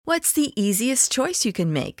What's the easiest choice you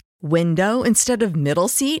can make? Window instead of middle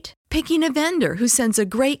seat? Picking a vendor who sends a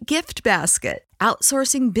great gift basket?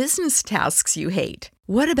 Outsourcing business tasks you hate?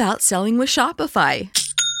 What about selling with Shopify?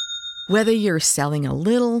 Whether you're selling a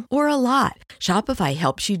little or a lot, Shopify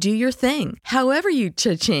helps you do your thing, however you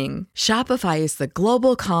cha-ching. Shopify is the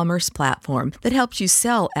global commerce platform that helps you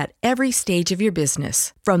sell at every stage of your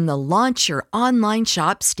business. From the launch your online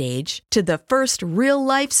shop stage to the first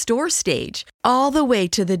real-life store stage, all the way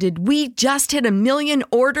to the did we just hit a million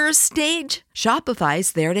orders stage.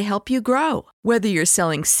 Shopify's there to help you grow. Whether you're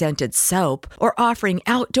selling scented soap or offering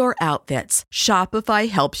outdoor outfits, Shopify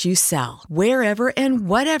helps you sell. Wherever and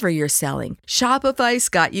whatever you're selling, Shopify's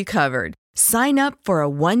got you covered. Sign up for a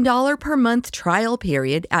 $1 per month trial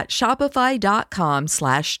period at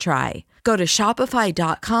shopify.com/try. Go to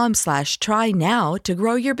shopify.com/try now to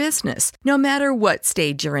grow your business, no matter what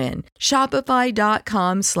stage you're in.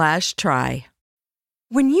 Shopify.com/try.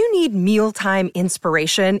 When you need mealtime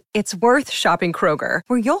inspiration, it's worth shopping Kroger,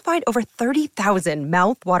 where you'll find over 30,000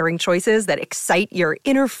 mouth-watering choices that excite your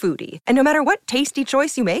inner foodie. And no matter what tasty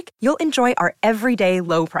choice you make, you'll enjoy our everyday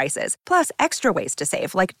low prices, plus extra ways to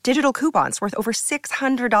save, like digital coupons worth over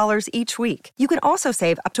 $600 each week. You can also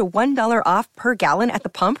save up to $1 off per gallon at the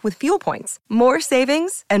pump with fuel points. More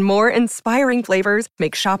savings and more inspiring flavors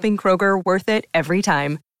make shopping Kroger worth it every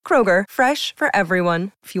time. Kroger, fresh for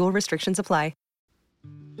everyone. Fuel restrictions apply.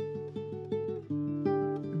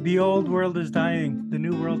 The old world is dying. The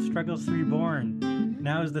new world struggles to be born.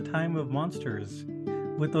 Now is the time of monsters.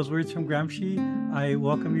 With those words from Gramsci, I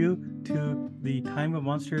welcome you to the Time of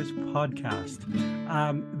Monsters podcast.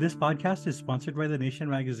 This podcast is sponsored by The Nation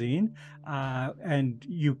magazine, and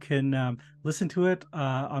you can listen to it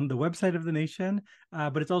on the website of The Nation,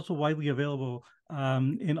 but it's also widely available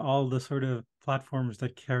in all the sort of platforms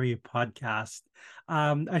that carry podcasts.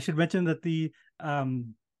 I should mention that the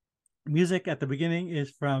music at the beginning is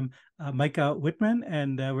from Micah Whitman,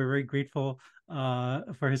 and we're very grateful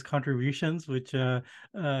for his contributions, which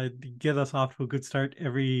get us off to a good start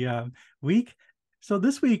every week. So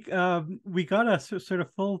this week, we got a sort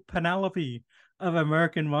of full panoply of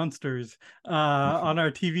American monsters on our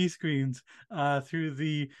TV screens through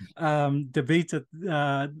the debates at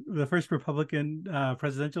the first Republican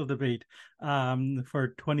presidential debate for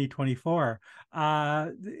 2024.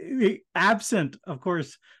 Absent, of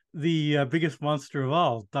course, the biggest monster of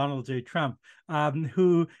all, Donald J. Trump,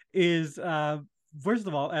 who is, first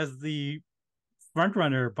of all, as the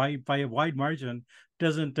frontrunner by a wide margin,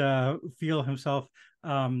 doesn't feel himself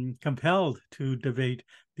compelled to debate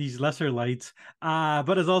these lesser lights,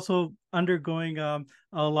 but is also undergoing a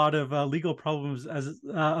lot of legal problems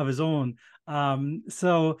of his own.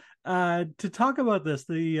 So to talk about this,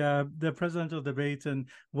 the presidential debates and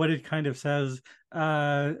what it kind of says,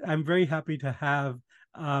 I'm very happy to have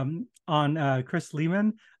on Chris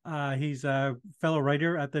Lehman. He's a fellow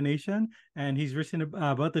writer at The Nation, and he's written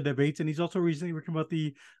about the debates, and he's also recently written about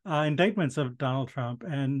the indictments of Donald Trump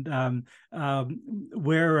and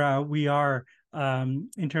where we are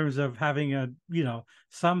in terms of having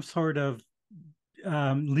some sort of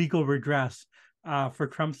legal redress for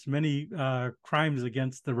Trump's many crimes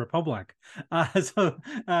against the Republic. So,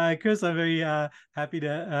 Chris, I'm very happy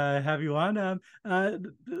to have you on. I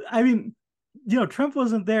mean, Trump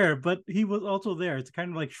wasn't there, but he was also there. It's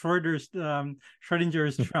kind of like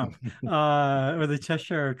Schrodinger's Trump, or the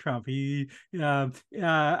Cheshire Trump. He, not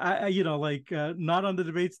on the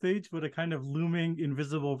debate stage, but a kind of looming,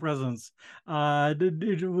 invisible presence. What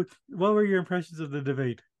were your impressions of the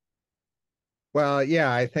debate? Well,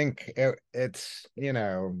 yeah, I think it's,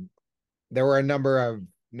 there were a number of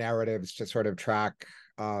narratives to sort of track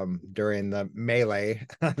during the melee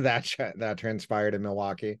that transpired in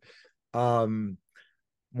Milwaukee.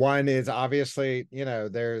 One is obviously,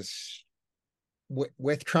 there's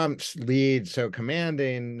with Trump's lead so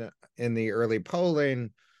commanding in the early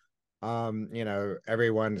polling,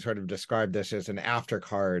 everyone sort of described this as an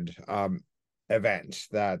aftercard event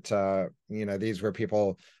that, these were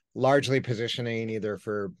people largely positioning either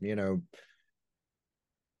for,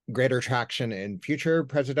 greater traction in future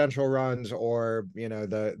presidential runs or,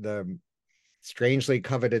 the strangely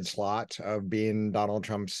coveted slot of being Donald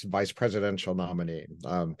Trump's vice presidential nominee.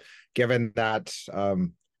 Given that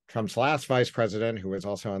Trump's last vice president, who was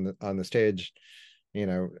also on the stage,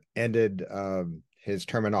 ended his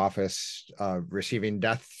term in office receiving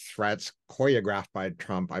death threats choreographed by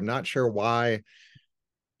Trump, I'm not sure why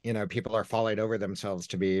people are falling over themselves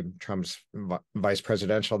to be Trump's vice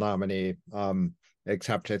presidential nominee,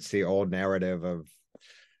 except it's the old narrative of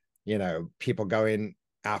people going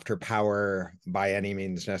after power by any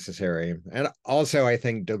means necessary. And also, I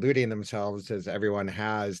think deluding themselves, as everyone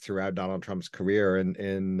has throughout Donald Trump's career,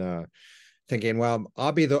 in thinking, well,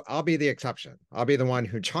 I'll be the exception. I'll be the one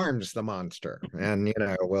who charms the monster, and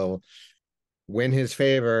will win his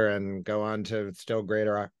favor and go on to still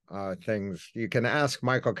greater things. You can ask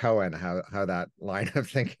Michael Cohen how that line of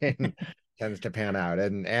thinking tends to pan out,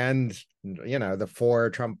 and the 4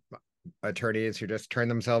 Trump attorneys who just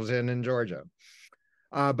turned themselves in Georgia.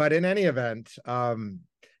 But in any event,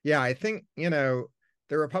 yeah, I think the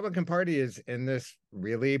Republican Party is in this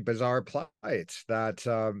really bizarre plight that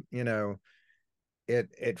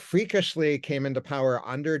it freakishly came into power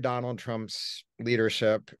under Donald Trump's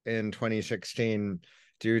leadership in 2016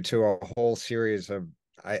 due to a whole series of,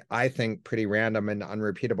 I think, pretty random and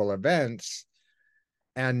unrepeatable events.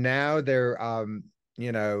 And now they're,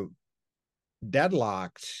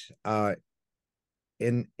 deadlocked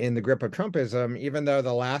in the grip of Trumpism, even though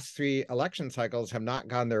the last 3 election cycles have not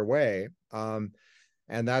gone their way. And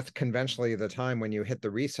that's conventionally the time when you hit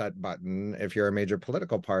the reset button if you're a major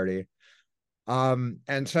political party.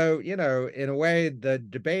 And so, in a way, the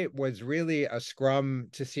debate was really a scrum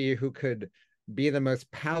to see who could be the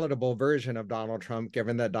most palatable version of Donald Trump,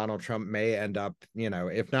 given that Donald Trump may end up,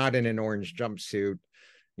 if not in an orange jumpsuit,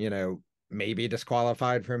 maybe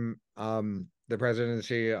disqualified from the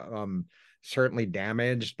presidency, certainly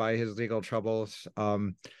damaged by his legal troubles.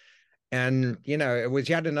 And, it was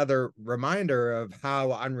yet another reminder of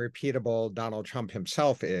how unrepeatable Donald Trump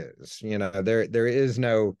himself is. There is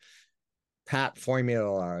no pat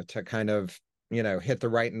formula to kind of hit the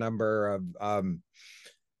right number of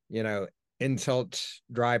insult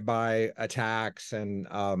drive-by attacks and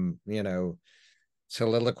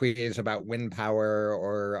soliloquies about wind power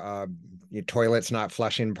or toilets not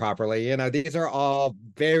flushing properly. These are all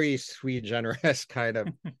very sui generis kind of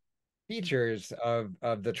features of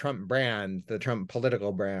the Trump brand, the Trump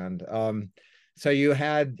political brand. So you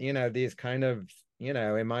had these kind of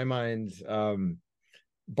in my mind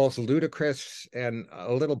both ludicrous and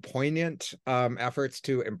a little poignant efforts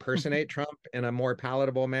to impersonate Trump in a more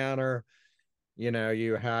palatable manner.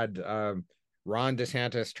 You had Ron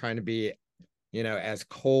DeSantis trying to be, as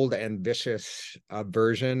cold and vicious a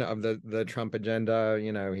version of the Trump agenda.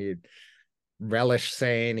 He relished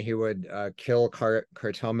saying he would kill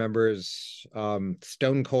cartel members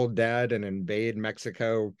stone cold dead and invade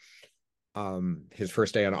Mexico his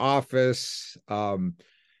first day in office.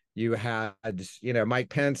 You had, Mike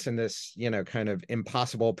Pence in this, kind of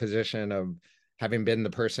impossible position of having been the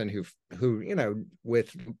person who,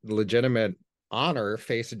 with legitimate honor,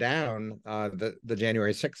 faced down the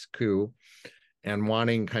January 6th coup and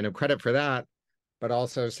wanting kind of credit for that, but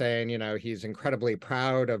also saying, he's incredibly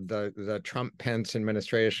proud of the Trump-Pence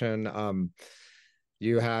administration.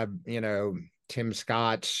 You had, Tim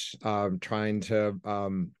Scott trying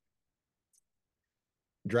to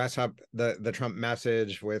dress up the Trump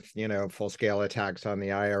message with, full-scale attacks on the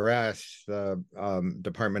IRS, the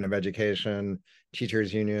Department of Education,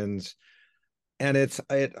 teachers unions. And it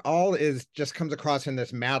all just comes across in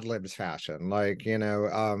this Mad Libs fashion. Like,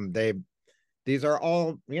 these are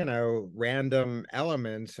all, random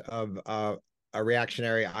elements of a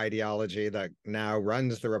reactionary ideology that now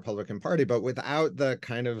runs the Republican Party, but without the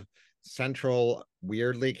kind of central,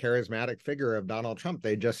 weirdly charismatic figure of Donald Trump.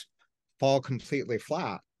 They just fall completely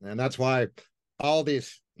flat. And that's why all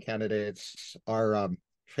these candidates are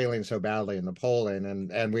failing so badly in the polling.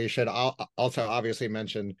 And we should also obviously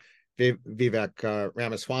mention Vivek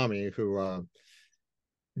Ramaswamy, who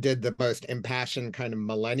did the most impassioned kind of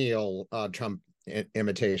millennial Trump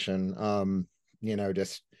imitation,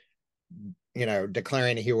 just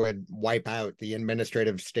declaring he would wipe out the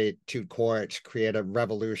administrative state to court, create a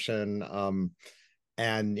revolution,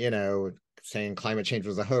 and saying climate change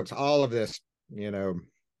was a hoax. All of this,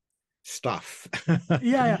 stuff.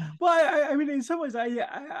 Yeah. Well, I mean, in some ways,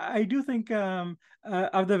 I do think of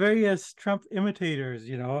the various Trump imitators,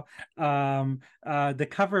 the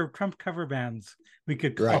Trump cover bands, we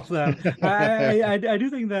could call Right. them. I do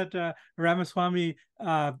think that Ramaswamy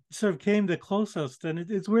sort of came the closest, and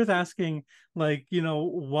it's worth asking, like,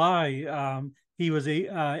 why he was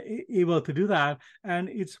able to do that, and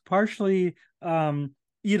it's partially.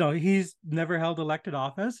 He's never held elected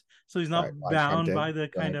office, so he's not bound by the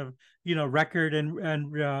kind of record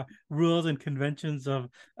and rules and conventions of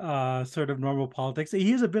sort of normal politics.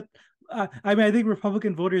 He is a bit. I think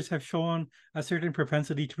Republican voters have shown a certain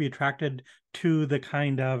propensity to be attracted to the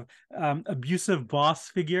kind of abusive boss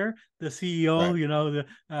figure, the CEO, Right.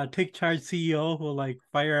 the take charge CEO who will like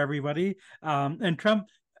fire everybody. And Trump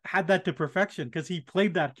had that to perfection because he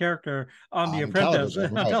played that character on The On Apprentice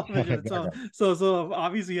television, on right? television. Exactly. So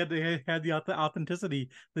obviously had the authenticity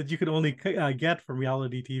that you could only get from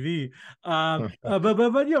reality TV.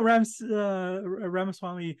 But you know,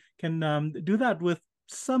 Ramaswamy can do that with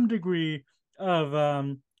some degree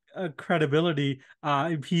of credibility.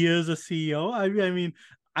 He is a CEO. I mean,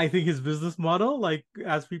 I think his business model, like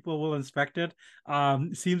as people will inspect it,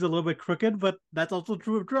 seems a little bit crooked, but that's also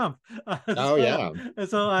true of Trump. Oh yeah.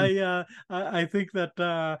 So I think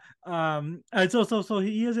that and so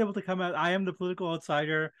he is able to come out. I am the political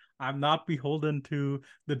outsider. I'm not beholden to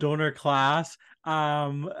the donor class,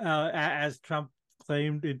 as Trump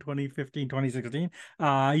claimed in 2015, 2016.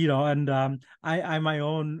 You know, and I'm my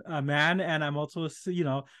own man, and I'm also you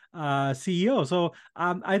know, CEO. So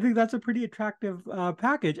I think that's a pretty attractive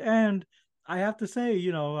package. And I have to say,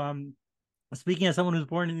 you know, speaking as someone who's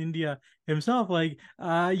born in India himself, like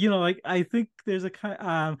you know, like I think there's a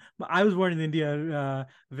kind. I was born in India.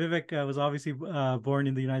 Vivek was obviously born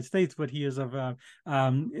in the United States, but he is of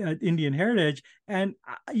Indian heritage, and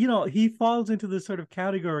you know, he falls into this sort of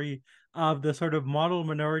category of the sort of model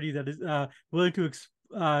minority that is willing to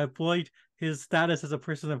exploit his status as a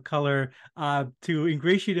person of color to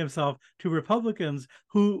ingratiate himself to Republicans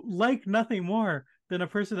who like nothing more than a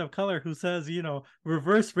person of color who says, you know,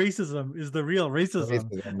 reverse racism is the real racism.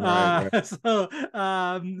 Racism, right, right. So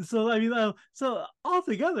I mean, so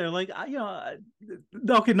altogether, like, you know,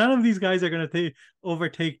 okay, none of these guys are going to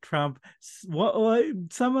overtake Trump.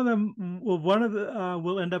 Some of them, well, one of the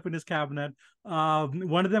will end up in his cabinet.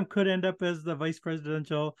 One of them could end up as the vice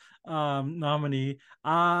presidential nominee.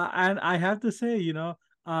 And I have to say, you know,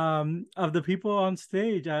 of the people on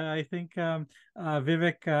stage, I think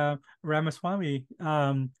Vivek Ramaswamy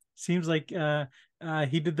seems like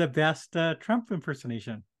he did the best Trump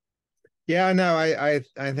impersonation. Yeah, no, I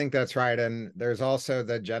think that's right. And there's also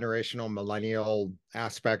the generational millennial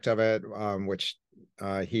aspect of it, which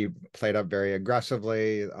he played up very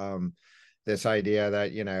aggressively. This idea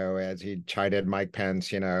that, you know, as he chided Mike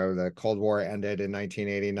Pence, you know, the Cold War ended in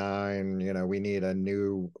 1989, you know, we need a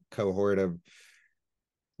new cohort of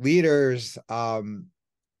leaders. And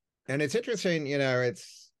it's interesting, you know,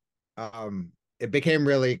 it became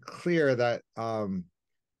really clear that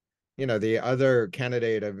you know, the other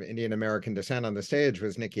candidate of Indian American descent on the stage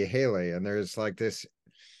was Nikki Haley, and there's like this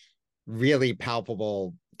really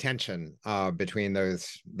palpable tension between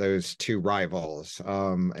those two rivals,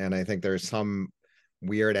 and I think there's some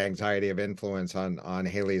weird anxiety of influence on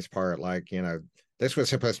Haley's part, like, you know, this was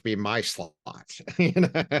supposed to be my slot, you know,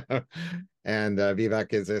 and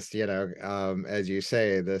Vivek is this, you know, as you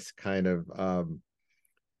say, this kind of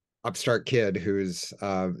upstart kid who's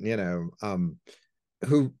you know,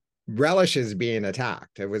 who relishes being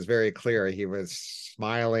attacked. It was very clear he was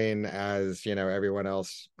smiling as, you know, everyone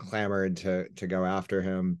else clamored to go after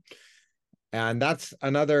him. And that's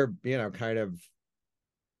another, you know, kind of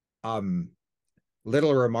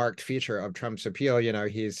little remarked feature of Trump's appeal. You know,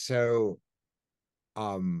 he's so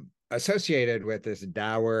associated with this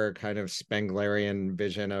dour kind of Spenglerian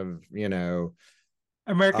vision of, you know,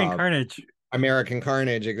 American Carnage. American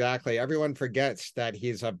carnage. Exactly. Everyone forgets that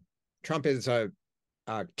Trump is a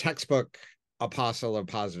textbook apostle of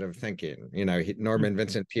positive thinking. You know, Norman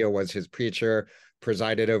Vincent Peale was his preacher,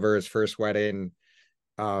 presided over his first wedding,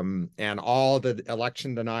 and all the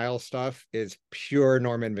election denial stuff is pure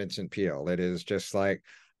Norman Vincent Peale. It is just like,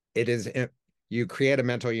 you create a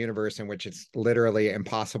mental universe in which it's literally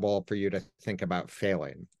impossible for you to think about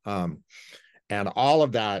failing, and all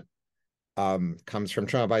of that comes from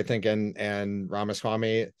Trump, I think, and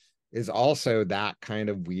Ramaswamy is also that kind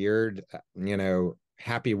of weird, you know,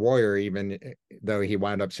 happy warrior, even though he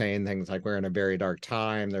wound up saying things like, we're in a very dark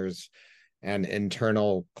time, there's an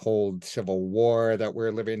internal cold civil war that we're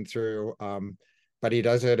living through, but he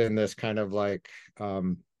does it in this kind of like,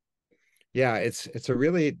 yeah, it's a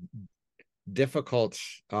really difficult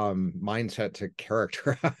mindset to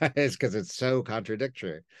characterize because it's so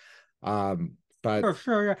contradictory, but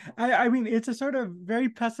Sure. Yeah. I mean, it's a sort of very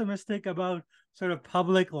pessimistic about sort of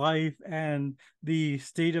public life and the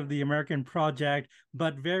state of the American project,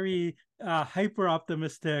 but very hyper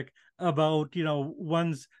optimistic about, you know,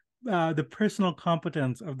 one's the personal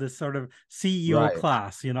competence of this sort of CEO right,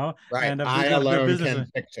 class, you know, right, and of I the alone business. can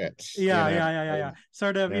fix it, you Yeah, know. yeah.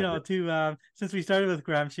 Sort of, you Yeah. know, to since we started with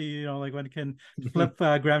Gramsci, you know, like one can flip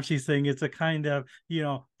Gramsci's thing. It's a kind of, you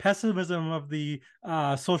know, pessimism of the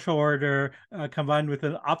social order combined with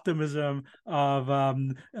an optimism of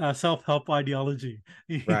self-help ideology.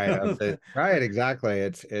 You Right, know? right, exactly.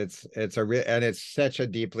 It's a real, and it's such a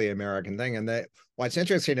deeply American thing. And that what's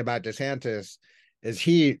interesting about DeSantis is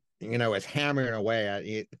was hammering away at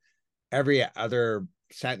it. Every other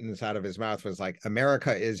sentence out of his mouth was like,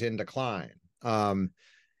 America is in decline.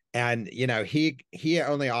 And he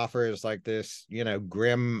only offers like this,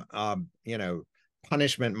 grim,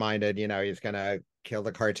 punishment minded, he's gonna kill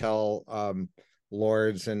the cartel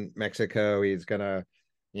lords in Mexico. He's gonna,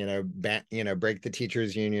 break the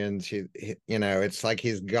teachers unions. It's like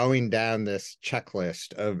he's going down this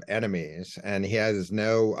checklist of enemies, and he has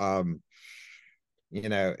no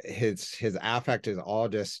his affect is all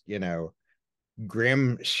just,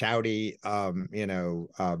 grim, shouty,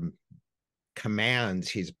 commands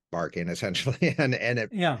he's barking essentially, and it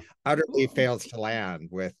Yeah. utterly fails to land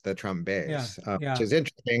with the Trump Yeah. base, which Yeah. is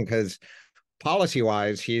interesting because policy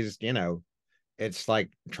wise, he's it's like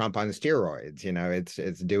Trump on steroids.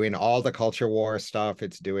 It's doing all the culture war stuff.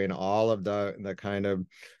 It's doing all of the kind of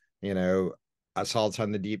assaults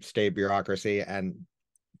on the deep state bureaucracy and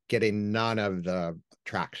getting none of the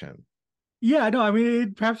traction. Yeah, no, I mean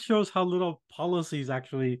it perhaps shows how little policies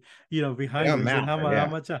actually, behind Yeah, this, and matter. how Yeah,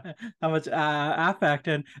 much how much affect,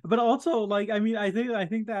 and but also like I mean I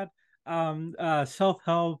think that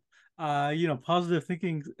self-help, positive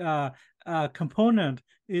thinking component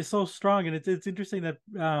is so strong, and it's interesting that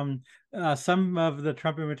some of the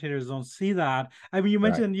Trump imitators don't see that. I mean, you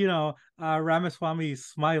right, mentioned Ramaswamy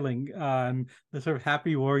smiling, and the sort of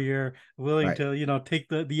happy warrior willing right. to take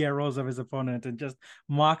the arrows of his opponent and just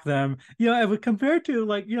mock them. Compared to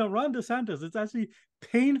like Ron DeSantis, it's actually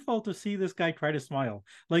painful to see this guy try to smile.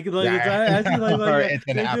 Like it's Yeah, actually it's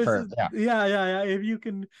an this effort. is Yeah, yeah. If you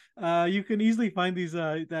can easily find these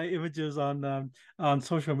images on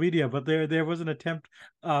social media, but there was an attempt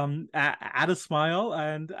at a smile,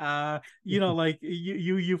 and like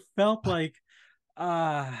you felt like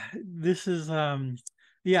this is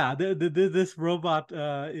yeah, this robot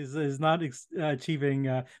is not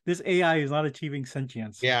achieving this AI is not achieving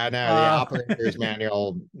sentience. yeah. No, the uh operator's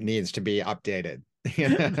manual needs to be updated.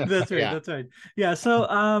 that's right, Yeah, that's right. Yeah, so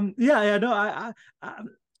yeah, no,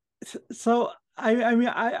 so I mean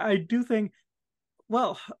I do think,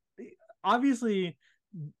 well, obviously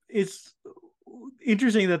it's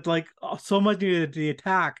interesting that like so much of the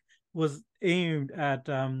attack was aimed at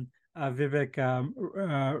Vivek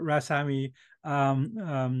Rasami,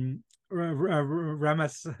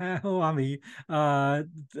 Ramaswamy, uh,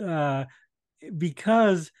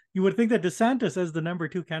 because you would think that DeSantis, as the number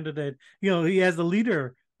two candidate, he as the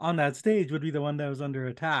leader on that stage, would be the one that was under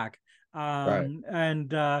attack. right. And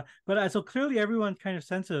but so clearly everyone kind of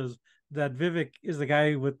senses that Vivek is the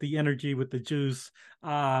guy with the energy, with the juice.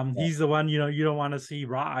 He's the one you don't want to see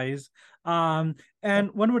rise. And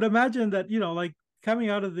one would imagine that like coming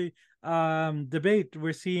out of the debate,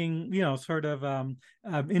 we're seeing sort of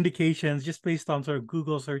indications just based on sort of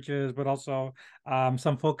Google searches, but also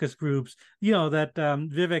some focus groups, that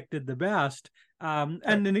Vivek did the best. Right,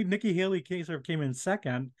 And then Nikki Haley sort of came in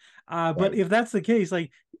second. But right. if that's the case,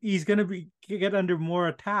 like he's going to get under more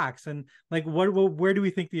attacks, and like where do we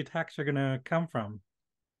think the attacks are going to come from?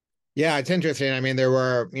 Yeah, it's interesting. I mean, there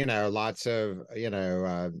were, lots of,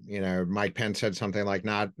 Mike Pence said something like,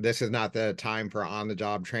 this is not the time for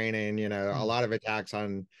on-the-job training, a Hmm. lot of attacks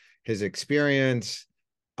on his experience,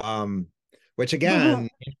 um, which But again,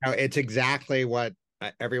 it's exactly what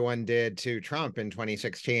everyone did to Trump in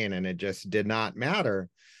 2016, and it just did not matter.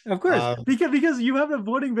 of course, Um, because you have a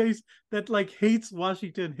voting base that like hates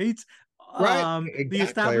Washington, hates right, the exactly,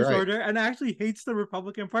 established right, order, and actually hates the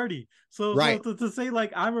Republican Party. So right, to say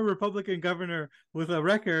like I'm a Republican governor with a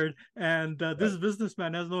record, and right. this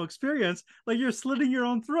businessman has no experience, like you're slitting your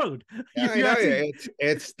own throat. Yeah, I You're know. actually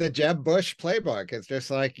It's the Jeb Bush playbook. It's just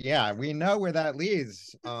like, yeah, we know where that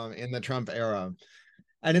leads in the Trump era.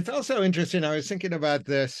 And it's also interesting. I was thinking about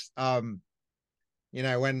this, when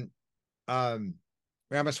um,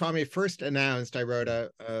 Ramaswamy first announced, I wrote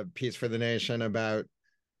a piece for The Nation about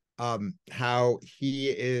how he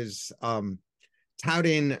is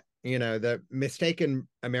touting, the mistaken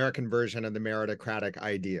American version of the meritocratic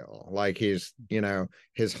ideal. Like his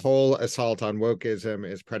whole assault on wokeism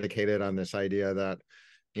is predicated on this idea that,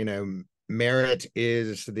 merit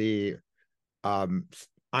is the um,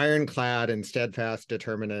 ironclad and steadfast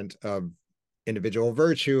determinant of individual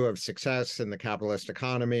virtue, of success in the capitalist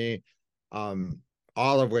economy, um,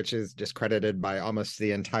 all of which is discredited by almost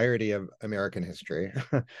the entirety of American history.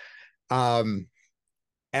 um,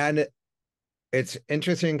 and it's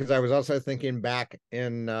interesting because I was also thinking back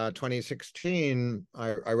in 2016,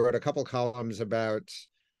 I wrote a couple columns about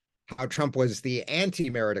how Trump was the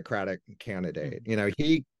anti-meritocratic candidate.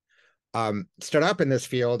 He stood up in this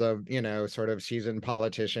field of, sort of seasoned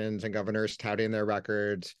politicians and governors touting their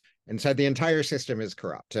records and said the entire system is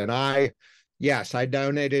corrupt. And I, yes, I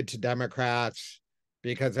donated to Democrats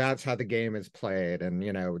because that's how the game is played. And,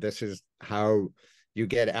 this is how you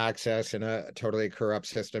get access in a totally corrupt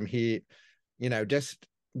system. He, just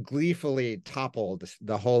gleefully toppled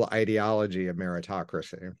the whole ideology of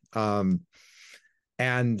meritocracy.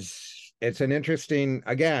 And it's an interesting,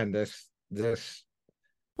 again, this.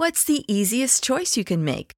 What's the easiest choice you can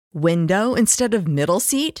make? Window instead of middle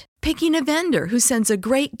seat? Picking a vendor who sends a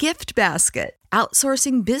great gift basket?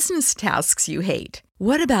 Outsourcing business tasks you hate?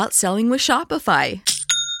 What about selling with Shopify?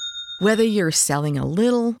 Whether you're selling a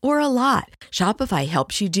little or a lot, Shopify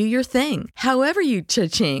helps you do your thing, however you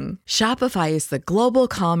cha-ching. Shopify is the global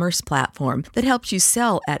commerce platform that helps you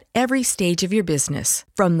sell at every stage of your business.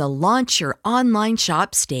 From the launch your online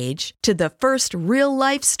shop stage to the first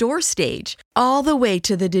real-life store stage, all the way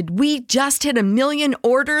to the did we just hit a million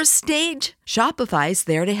orders stage. Shopify's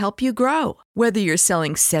there to help you grow. Whether you're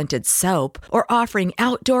selling scented soap or offering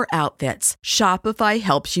outdoor outfits, Shopify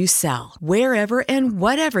helps you sell. Wherever and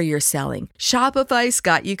whatever you're selling, Shopify's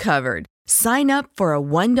got you covered. Sign up for a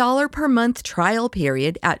 $1 per month trial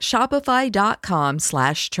period at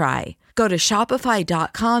shopify.com/try. Go to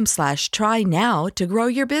shopify.com/try now to grow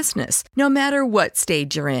your business, no matter what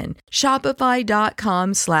stage you're in.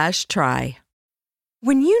 Shopify.com/try.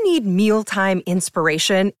 When you need mealtime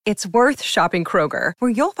inspiration, it's worth shopping Kroger, where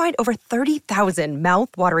you'll find over 30,000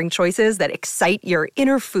 mouth-watering choices that excite your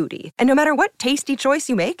inner foodie. And no matter what tasty choice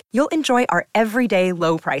you make, you'll enjoy our everyday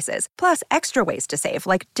low prices, plus extra ways to save,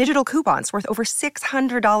 like digital coupons worth over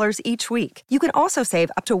 $600 each week. You can also save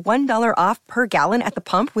up to $1 off per gallon at the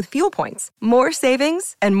pump with fuel points. More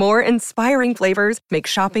savings and more inspiring flavors make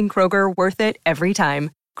shopping Kroger worth it every time.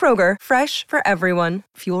 Kroger, fresh for everyone.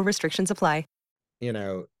 Fuel restrictions apply.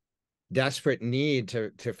 Desperate need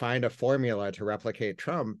to find a formula to replicate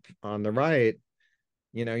Trump on the right,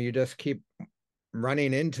 you just keep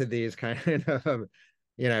running into these kind of,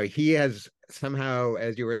 he has somehow,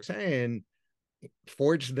 as you were saying,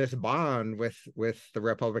 forged this bond with the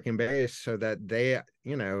Republican base so that they,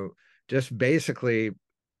 just basically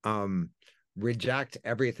reject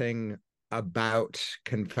everything about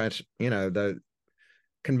the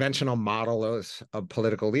conventional models of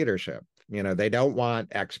political leadership. They don't want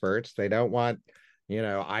experts. They don't want,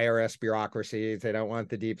 IRS bureaucracies. They don't want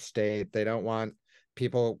the deep state. They don't want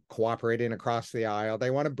people cooperating across the aisle. They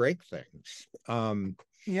want to break things.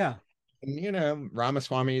 Yeah. And,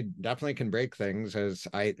 Ramaswamy definitely can break things,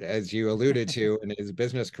 as you alluded to in his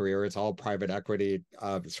business career. It's all private equity,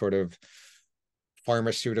 sort of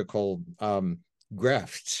pharmaceutical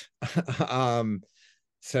grift.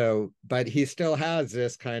 So, but he still has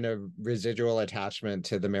this kind of residual attachment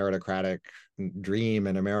to the meritocratic dream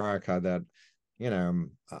in America that,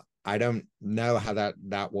 I don't know how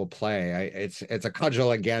that will play. It's a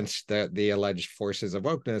cudgel against the alleged forces of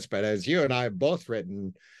wokeness. But as you and I have both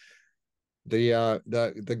written,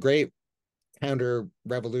 the great counter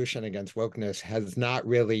revolution against wokeness has not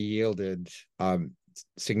really yielded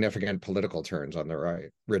significant political turns on the right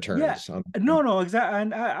returns. Yeah, no, exactly.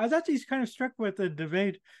 And I was actually kind of struck with the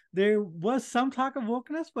debate. There was some talk of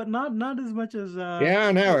wokeness, but not as much as yeah,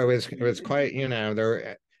 no, it was quite,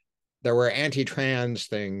 there were anti-trans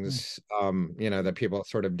things that people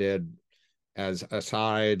sort of did as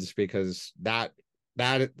asides, because that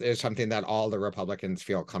is something that all the Republicans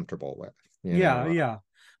feel comfortable with. Yeah.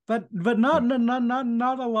 But not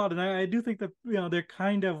a lot. And I do think that they're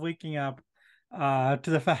kind of waking up to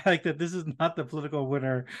the fact that this is not the political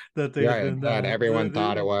winner that they've been that everyone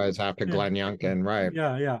thought it was after Glenn Youngkin, right?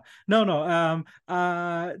 Yeah. No.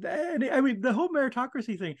 I mean, the whole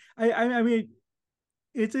meritocracy thing. I mean,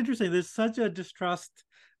 it's interesting. There's such a distrust,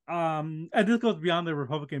 and this goes beyond the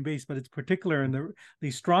Republican base, but it's particular in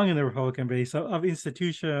the strong in the Republican base of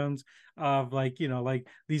institutions, of like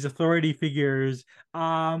these authority figures.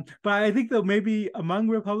 But I think that maybe among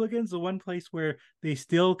Republicans, the one place where they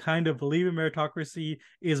still kind of believe in meritocracy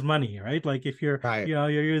is money, right? Like if you're right.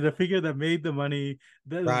 You're the figure that made the money,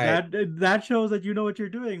 that shows that you know what you're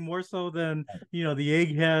doing more so than the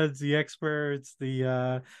eggheads, the experts,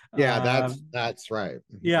 the that's right.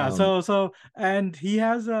 Yeah, so and he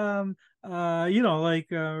has Ramaswamy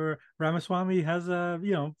has a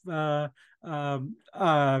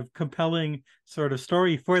compelling sort of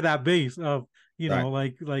story for that base of being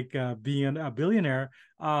a billionaire.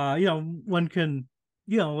 One can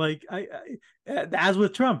as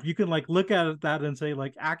with Trump, you can look at that and say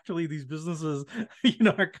actually these businesses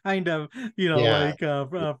are kind of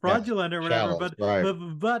fraudulent or whatever, Shells,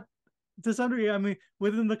 right. but to some degree, I mean,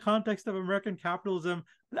 within the context of American capitalism,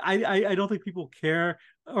 I don't think people care,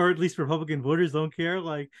 or at least Republican voters don't care,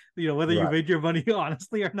 like, whether you Right. made your money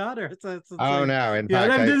honestly or not, or it's Oh like, no. In yeah,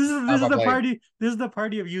 fact, I this is the probably party, this is the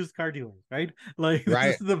party of used car dealers, right? Like,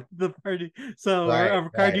 this is right, the party, so, or right,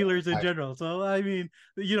 of car right. dealers in general. So I mean,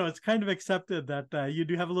 it's kind of accepted that you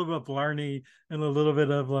do have a little bit of blarney and a little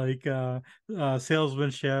bit of like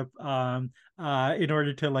salesmanship, in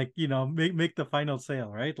order to, like, make the final sale,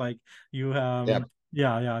 right? Like, you Yeah.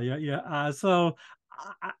 yeah. So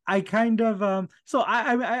I kind of, so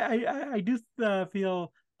I do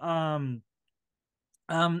feel, I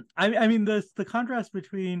mean, the contrast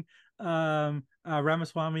between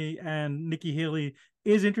Ramaswamy and Nikki Haley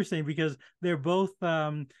is interesting, because they're both,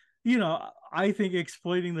 I think,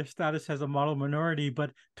 exploiting their status as a model minority,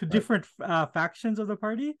 but to Right. different factions of the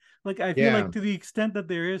party. Like, I feel Yeah. like, to the extent that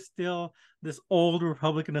there is still this old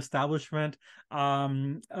Republican establishment,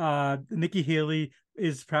 Nikki Haley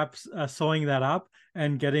is perhaps sewing that up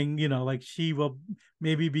and getting, like, she will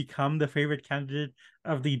maybe become the favorite candidate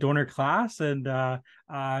of the donor class, and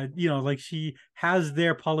like, she has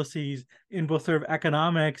their policies in both sort of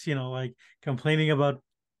economics, like complaining about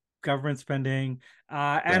government spending,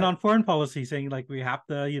 and Right. on foreign policy, saying, like, we have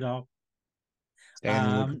to, Stay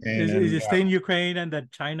in Ukraine and is yeah. stay in Ukraine, and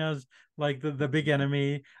that China's like the big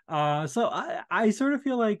enemy. So I sort of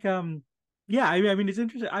feel like, yeah, I mean, it's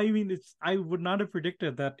interesting. I mean, I would not have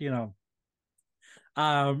predicted that,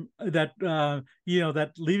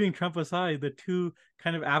 that leaving Trump aside, the two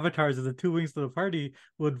kind of avatars of the two wings of the party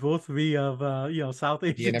would both be of South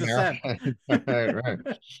Being Asian descent. American. Right, right.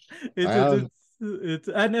 it's it's Well, it's it's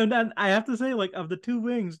and I have to say, like, of the two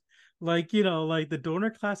wings, like, like, the donor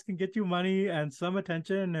class can get you money and some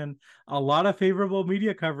attention and a lot of favorable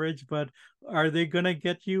media coverage, but are they gonna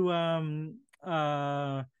get you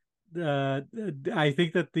I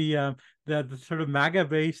think that the sort of MAGA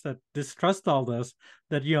base that distrust all this,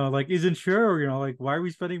 that, like, isn't sure, like, why are we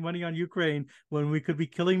spending money on Ukraine when we could be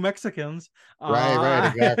killing Mexicans? right,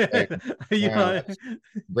 right, exactly. You Yeah, know, let's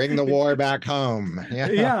bring the war back home.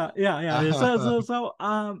 Yeah. yeah. So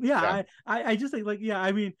yeah, Yeah. I just think, like, yeah,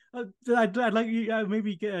 I mean, I'd like you,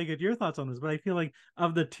 maybe get your thoughts on this, but I feel like,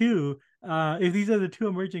 of the two, if these are the two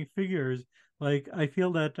emerging figures, like, I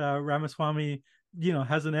feel that Ramaswamy,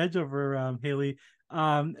 has an edge over Haley,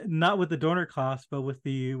 not with the donor class, but with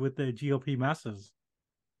the GOP masses.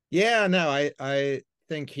 Yeah, no, I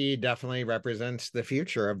think he definitely represents the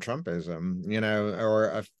future of Trumpism, or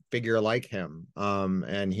a figure like him.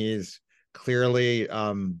 And he's clearly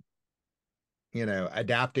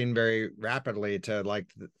adapting very rapidly to, like,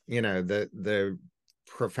 the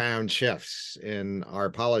profound shifts in our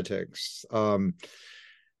politics.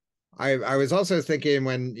 I was also thinking,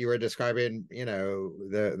 when you were describing,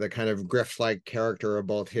 the kind of grift-like character of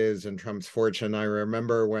both his and Trump's fortune, I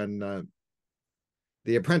remember when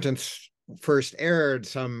The Apprentice first aired,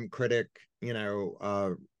 some critic,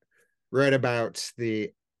 wrote about there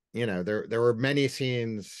were many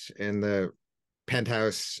scenes in the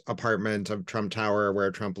penthouse apartment of Trump Tower where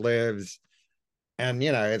Trump lives, and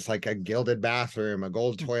it's like a gilded bathroom, a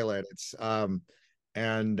gold toilet. It's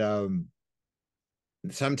and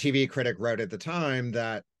some TV critic wrote at the time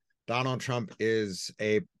that Donald Trump is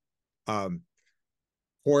a um,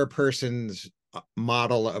 poor person's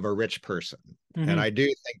model of a rich person. And Mm-hmm. I do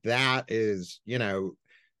think that is,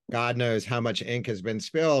 God knows how much ink has been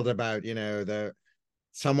spilled about, the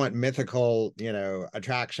somewhat mythical,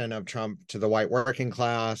 attraction of Trump to the white working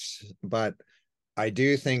class. But I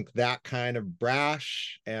do think that kind of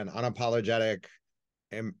brash and unapologetic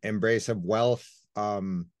embrace of wealth,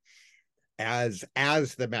 as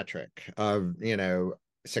the metric of,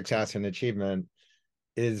 success and achievement,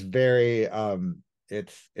 is very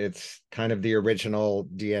it's kind of the original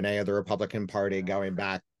DNA of the Republican Party, going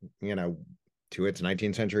back, to its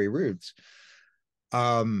 19th century roots.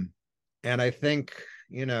 And I think,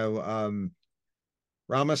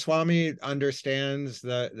 Ramaswamy understands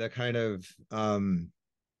the kind of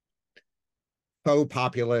faux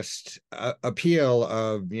populist appeal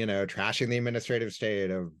of, trashing the administrative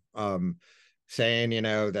state, of saying,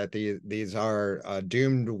 that these are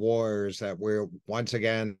doomed wars that we're once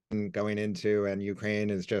again going into, and Ukraine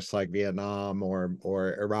is just like Vietnam or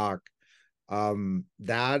Iraq.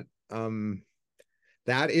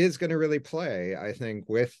 That is going to really play, I think,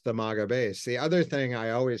 with the MAGA base. The other thing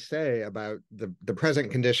I always say about the present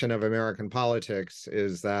condition of American politics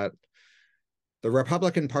is that the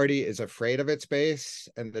Republican Party is afraid of its base,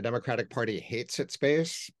 and the Democratic Party hates its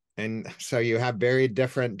base. And so you have very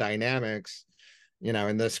different dynamics,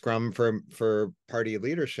 in the scrum for party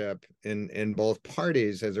leadership in both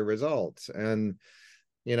parties as a result. And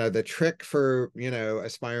the trick for,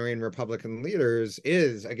 aspiring Republican leaders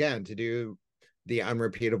is, again, to do the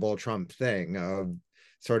unrepeatable Trump thing of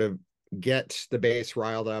sort of get the base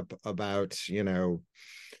riled up about,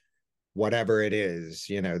 whatever it is,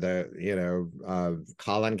 Colin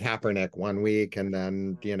Kaepernick one week and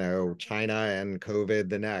then, China and COVID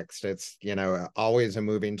the next. It's, always a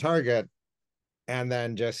moving target, and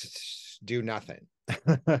then just do nothing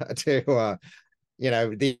to,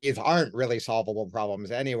 these aren't really solvable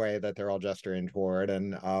problems anyway that they're all gesturing toward.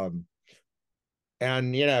 And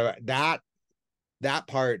that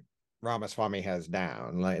part Ramaswamy has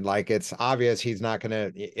down. Like it's obvious he's not going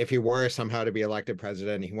to, if he were somehow to be elected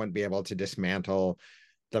president, he wouldn't be able to dismantle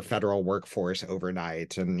the federal workforce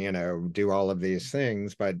overnight and, do all of these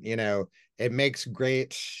things. But, it makes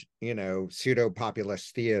great, pseudo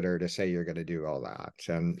populist theater to say you're going to do all that.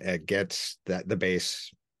 And it gets the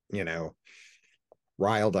base,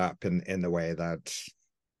 riled up in the way that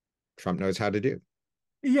Trump knows how to do.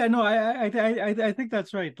 Yeah, no, I think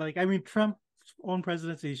that's right. Like, I mean, Trump's own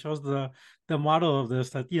presidency shows the model of this,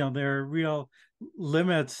 that there are real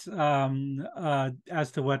limits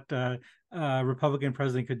as to what Republican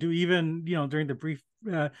president could do, even during the brief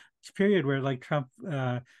period where like Trump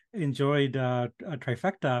enjoyed a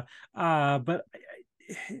trifecta. But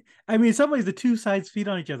I mean, in some ways, the two sides feed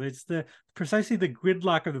on each other. It's precisely the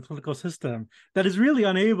gridlock of the political system that is really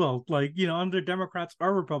unable, like, under Democrats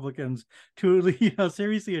or Republicans, to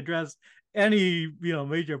seriously address any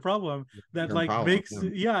major problem that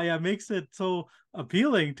makes it so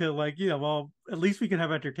appealing to, like, well, at least we can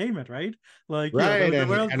have entertainment, right? Like, right,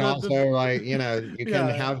 and also like you can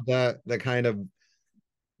have the kind of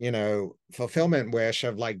fulfillment wish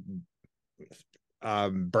of like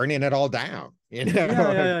burning it all down, That's like,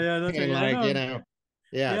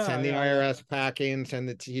 send the IRS packing, send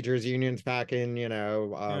the teachers unions packing,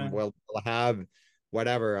 we'll have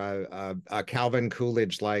whatever a Calvin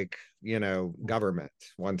Coolidge like government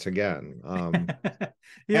once again.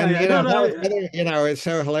 It's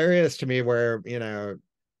so hilarious to me where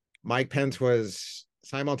Mike Pence was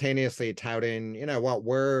simultaneously touting what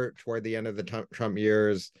were toward the end of the Trump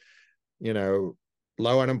years,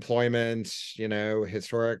 low unemployment,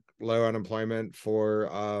 historic low unemployment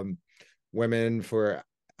for women, for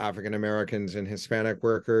African Americans and Hispanic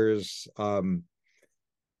workers, and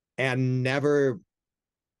never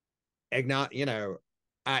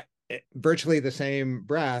virtually the same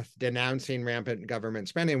breath denouncing rampant government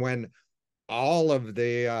spending when all of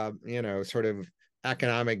the sort of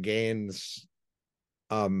economic gains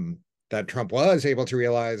that Trump was able to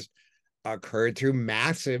realize occurred through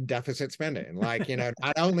massive deficit spending. Like, not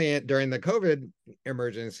only during the COVID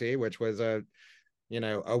emergency, which was a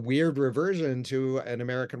weird reversion to an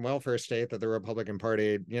American welfare state that the Republican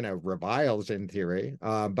Party, reviles in theory,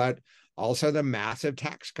 but also the massive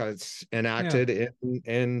tax cuts enacted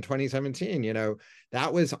in 2017.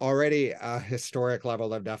 That was already a historic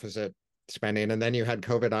level of deficit spending. And then you had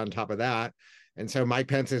COVID on top of that. And so Mike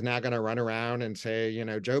Pence is now going to run around and say,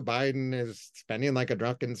 Joe Biden is spending like a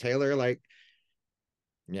drunken sailor. Like,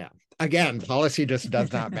 yeah, again, policy just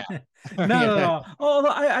does not matter. No. Although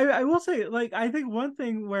I will say, like, I think one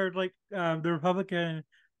thing where like the Republican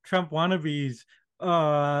Trump wannabes,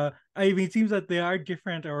 I mean, it seems that they are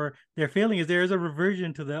different or they're failing, is there is a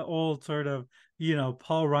reversion to the old sort of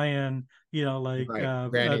Paul Ryan, like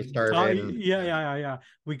Granny starving. Yeah.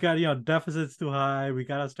 We got deficits too high. We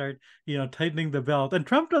got to start tightening the belt. And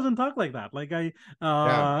Trump doesn't talk like that. Like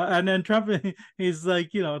and then Trump is like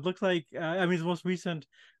it looks like I mean his most recent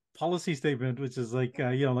policy statement, which is like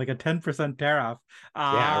like a 10% tariff,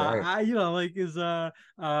 like is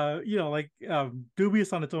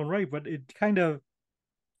dubious on its own right, but it kind of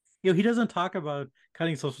he doesn't talk about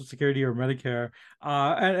cutting Social Security or Medicare,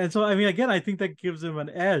 and so I mean again I think that gives him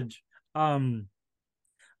an edge,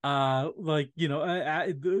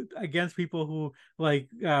 against people who like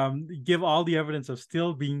give all the evidence of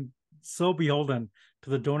still being so beholden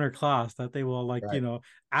to the donor class that they will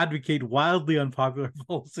advocate wildly unpopular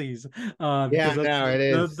policies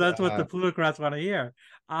that's what the plutocrats want to hear.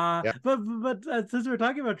 But since we're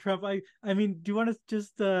talking about Trump, I mean, do you want to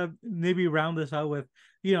just maybe round this out with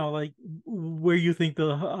like where you think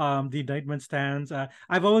the indictment stands?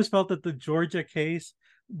 I've always felt that the Georgia case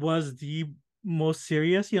was the most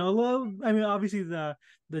serious. I mean, obviously the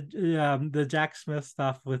Jack Smith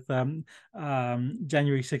stuff with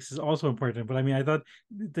January 6th is also important, but I mean, I thought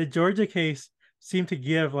the Georgia case seem to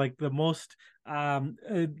give like the most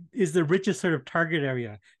is the richest sort of target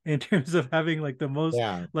area in terms of having like the most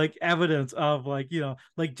Yeah. like evidence of like,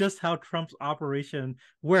 like just how Trump's operation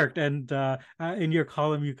worked. And in your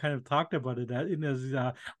column you kind of talked about it, that in this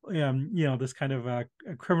this kind of a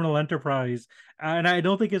criminal enterprise, and I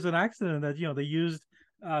don't think it's an accident that they used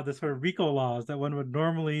the sort of RICO laws that one would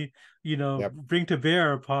normally, Yep. bring to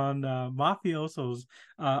bear upon mafiosos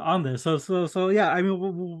on this. So yeah. I mean,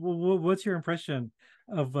 what's your impression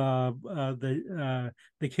of the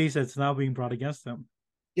case that's now being brought against them?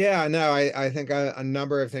 Yeah, no, I think a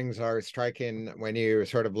number of things are striking when you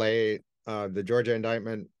sort of lay the Georgia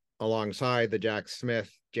indictment alongside the Jack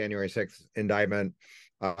Smith January 6th indictment.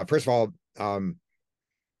 First of all,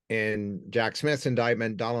 in Jack Smith's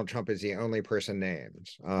indictment, Donald Trump is the only person named.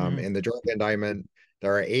 Mm-hmm. In the Georgia indictment,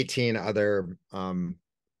 there are 18 other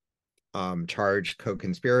charged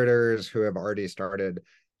co-conspirators who have already started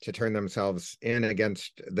to turn themselves in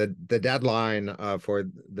against the deadline for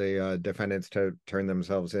the defendants to turn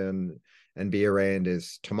themselves in and be arraigned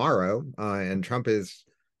is tomorrow. And Trump is,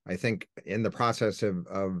 I think, in the process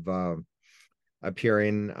of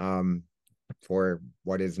appearing for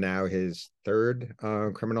what is now his third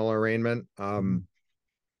criminal arraignment Mm-hmm.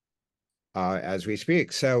 as we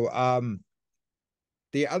speak. So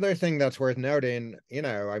the other thing that's worth noting,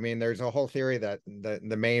 I mean, there's a whole theory that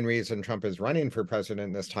the main reason Trump is running for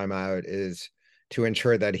president this time out is to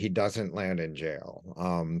ensure that he doesn't land in jail.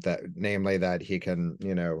 That namely that he can,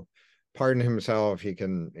 pardon himself, he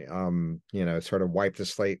can, sort of wipe the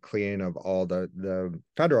slate clean of all the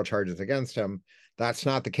federal charges against him. That's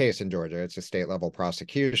not the case in Georgia. It's a state level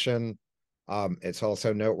prosecution. It's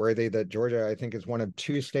also noteworthy that Georgia, I think, is one of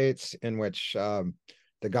two states in which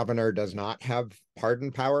the governor does not have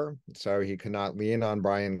pardon power, so he cannot lean on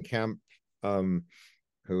Brian Kemp, who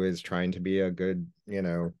is trying to be a good,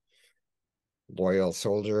 loyal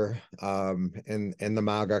soldier in the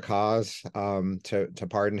MAGA cause to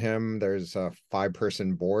pardon him. There's a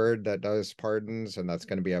 5-person board that does pardons, and that's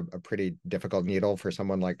going to be a pretty difficult needle for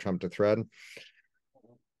someone like Trump to thread.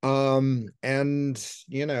 And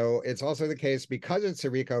it's also the case because it's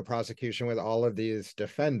a RICO prosecution with all of these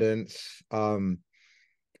defendants.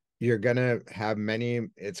 You're gonna have many.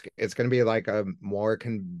 It's gonna be like a more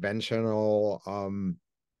conventional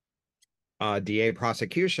DA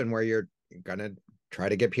prosecution where you're gonna try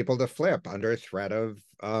to get people to flip under threat of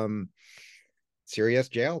serious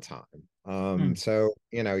jail time. So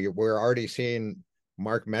we're already seeing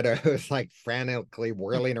Mark Meadows like frantically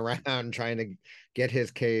whirling around trying to get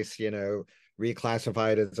his case,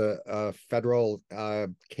 reclassified as a federal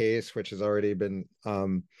case, which has already been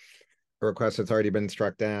request that's already been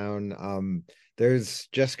struck down. There's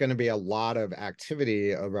just going to be a lot of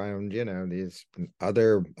activity around, these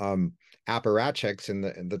other apparatchiks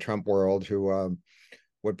in the Trump world who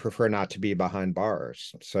would prefer not to be behind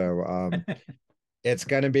bars. So it's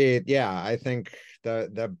going to be, yeah, I think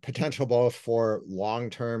the potential both for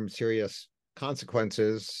long-term serious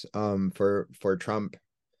consequences for Trump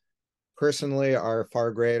personally are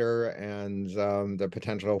far greater, and the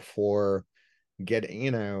potential for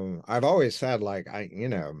I've always said, like,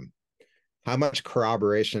 how much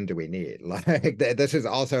corroboration do we need? Like, this is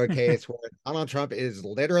also a case where Donald Trump is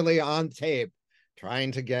literally on tape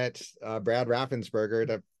trying to get Brad Raffensperger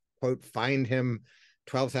to, quote, find him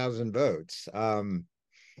 12,000 votes.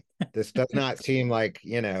 This does not seem like,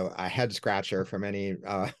 a head scratcher from any,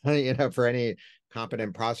 for any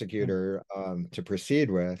competent prosecutor to proceed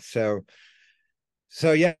with.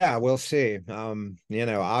 So yeah, we'll see.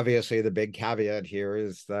 Obviously the big caveat here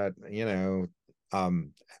is that,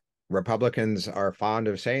 Republicans are fond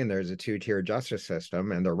of saying there's a two-tier justice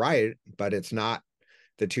system, and they're right, but it's not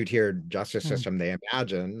the two-tier justice system they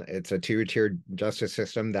imagine. It's a two-tier justice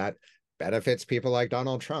system that benefits people like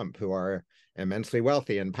Donald Trump, who are immensely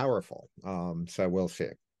wealthy and powerful. So we'll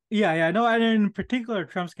see. Yeah, no, and in particular,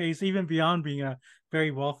 Trump's case, even beyond being a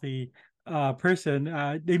very wealthy person,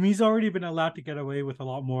 I mean, he's already been allowed to get away with a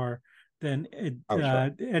lot more than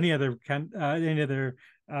Sure. any other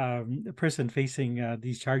person facing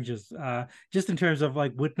these charges. Just in terms of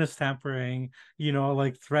like witness tampering,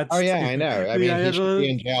 like Oh threats yeah, to, I know. I mean, he should yeah, be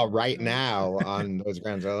in jail right now on those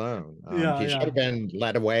grounds alone. yeah, He should have yeah, been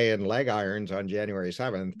led away in leg irons on January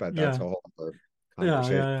 7th, but that's yeah. a whole other Yeah,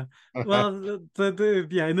 conversation. yeah, yeah. Well,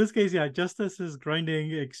 yeah, in this case, yeah, justice is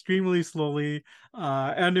grinding extremely slowly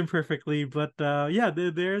and imperfectly, but yeah,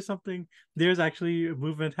 there's actually a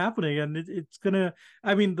movement happening, and it's gonna,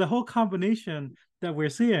 I mean, the whole combination that we're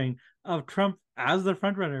seeing of Trump as the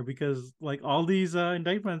front runner, because like all these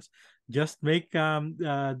indictments just make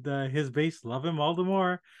his base love him all the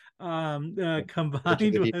more. combined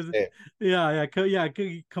deep with state.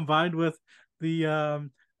 combined with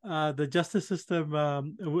the justice system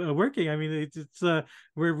working. I mean,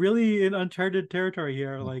 we're really in uncharted territory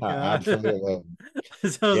here. Like, Absolutely.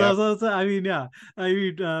 Yep. I mean, yeah. I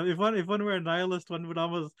mean, if one were a nihilist, one would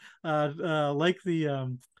almost like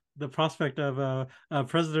the prospect of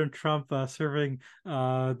President Trump serving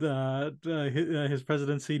his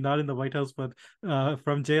presidency not in the White House but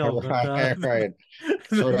from jail. But Right, right.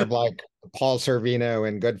 Sort of like Paul Sorvino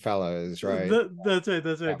in Goodfellas, right? That's right.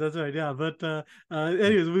 That's Yeah. right. That's right. Yeah. But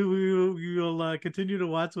anyways, we will continue to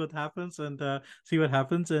watch what happens and see what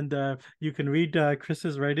happens. And you can read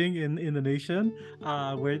Chris's writing in the Nation,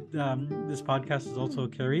 where this podcast is also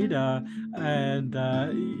carried. And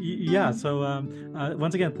yeah. So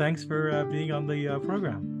once again, thanks for being on the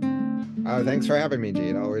program. Thanks for having me,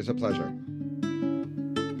 Gene. Always a pleasure.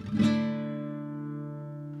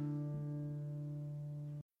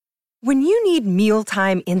 When you need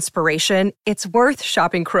mealtime inspiration, it's worth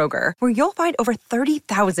shopping Kroger, where you'll find over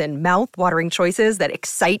 30,000 mouth-watering choices that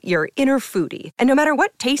excite your inner foodie. And no matter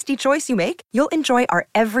what tasty choice you make, you'll enjoy our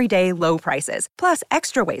everyday low prices, plus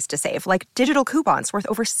extra ways to save, like digital coupons worth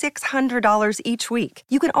over $600 each week.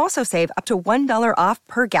 You can also save up to $1 off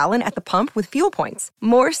per gallon at the pump with fuel points.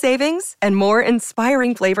 More savings and more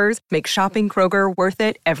inspiring flavors make shopping Kroger worth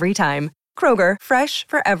it every time. Kroger, fresh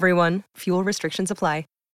for everyone. Fuel restrictions apply.